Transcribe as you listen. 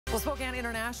Well, Spokane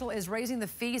International is raising the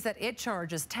fees that it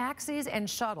charges taxis and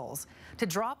shuttles to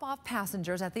drop off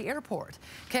passengers at the airport.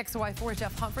 KXLY4's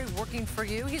Jeff Humphrey working for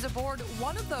you. He's aboard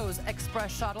one of those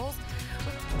express shuttles.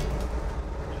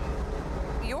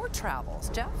 Your travels,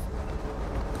 Jeff?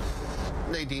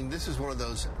 Nadine, this is one of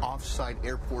those off-site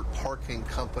airport parking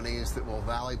companies that will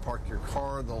valet park your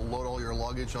car. They'll load all your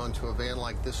luggage onto a van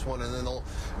like this one, and then they'll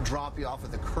drop you off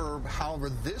at the curb. However,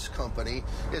 this company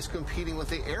is competing with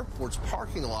the airport's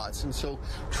parking lots, and so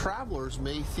travelers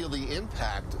may feel the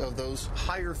impact of those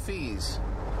higher fees.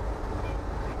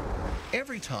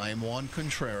 Every time Juan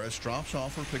Contreras drops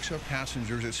off or picks up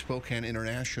passengers at Spokane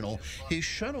International, his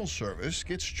shuttle service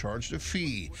gets charged a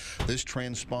fee. This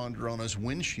transponder on his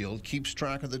windshield keeps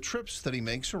track of the trips that he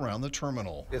makes around the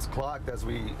terminal. It's clocked as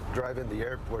we drive in the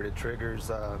airport. It triggers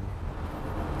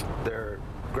their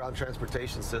ground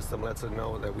transportation system, lets us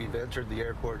know that we've entered the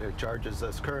airport. It charges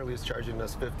us, currently it's charging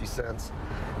us 50 cents.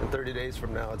 In 30 days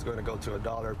from now, it's going to go to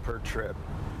 $1 per trip.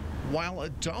 While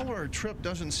 $1 a trip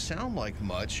doesn't sound like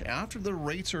much, after the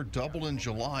rates are doubled in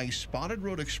July, Spotted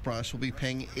Road Express will be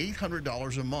paying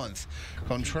 $800 a month.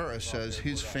 Contreras says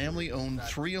his family-owned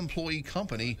 3-employee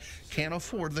company can't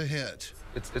afford the hit.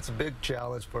 It's a big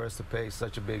challenge for us to pay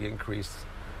such a big increase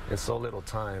in so little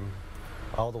time.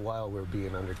 All the while we're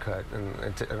being undercut,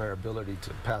 and our ability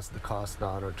to pass the cost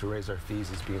on or to raise our fees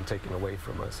is being taken away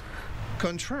from us.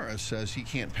 Contreras says he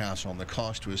can't pass on the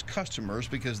cost to his customers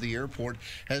because the airport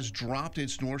has dropped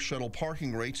its North Shuttle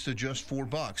parking rates to just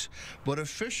 $4. But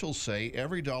officials say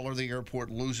every dollar the airport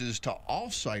loses to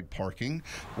off-site parking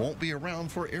won't be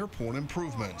around for airport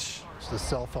improvements. The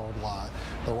cell phone lot,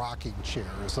 the rocking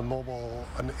chairs, the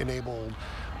mobile-enabled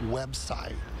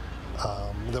website,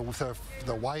 the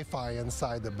Wi-Fi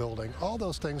inside the building, all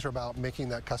those things are about making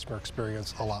that customer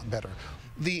experience a lot better.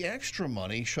 The extra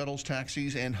money shuttles,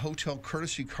 taxis, and hotel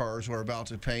courtesy cars are about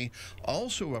to pay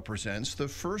also represents the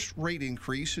first rate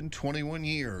increase in 21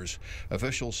 years.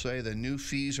 Officials say the new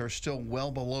fees are still well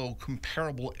below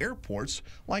comparable airports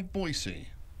like Boise.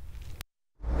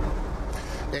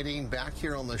 Nadine, back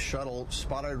here on the shuttle,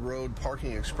 Spotted Road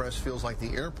Parking Express feels like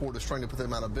the airport is trying to put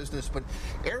them out of business, but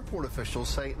airport officials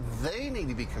say they need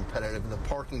to be competitive in the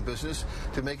parking business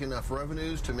to make enough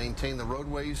revenues to maintain the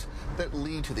roadways that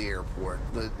lead to the airport.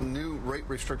 The new rate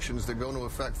restrictions that go into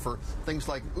effect for things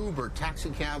like Uber,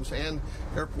 taxi cabs, and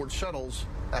airport shuttles,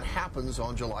 that happens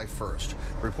on July 1st.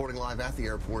 Reporting live at the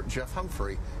airport, Jeff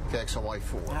Humphrey,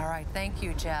 KXLY4. All right, thank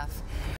you, Jeff.